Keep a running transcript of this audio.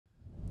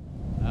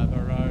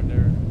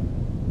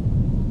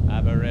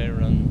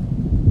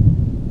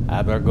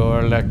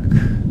Abergorlick,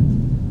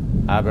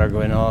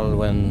 Abergwyn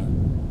Olwyn,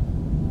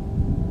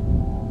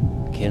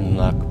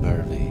 Kinloch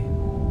Purvey.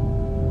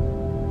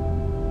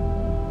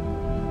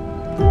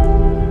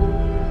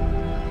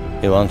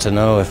 You want to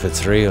know if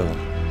it's real?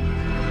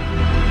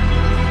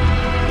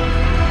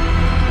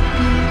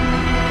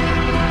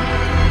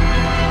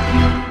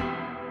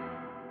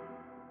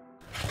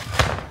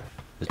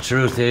 The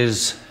truth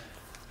is,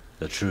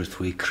 the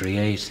truth we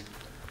create.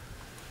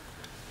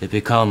 It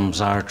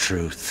becomes our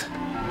truth.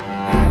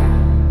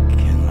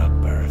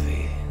 Kinloch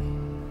Purvey.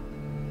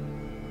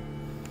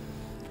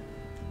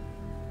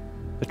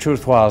 The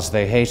truth was,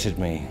 they hated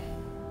me.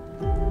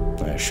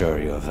 I assure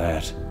you of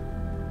that.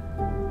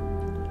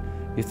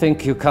 You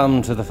think you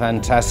come to the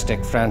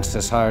fantastic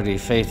Francis Hardy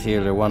faith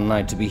healer one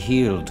night to be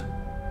healed.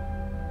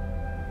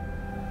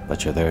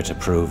 But you're there to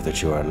prove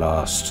that you are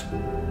lost,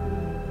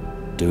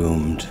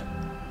 doomed.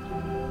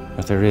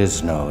 But there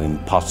is no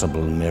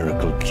impossible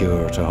miracle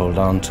cure to hold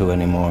on to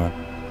anymore.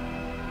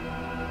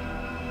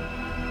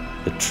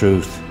 The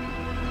truth,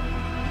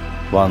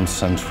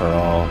 once and for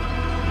all.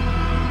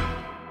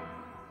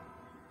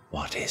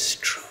 What is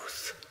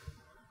truth?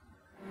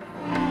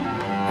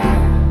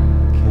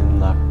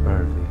 Kinloch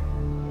Purvey.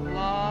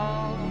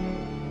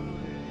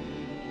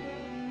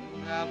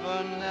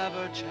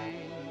 Never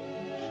change.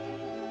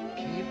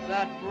 Keep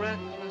that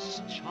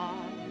breathless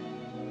charm.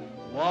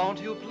 Won't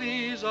you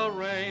please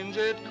arrange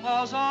it,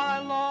 'cause I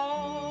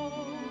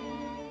love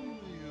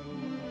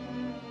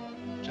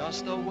you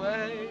just the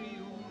way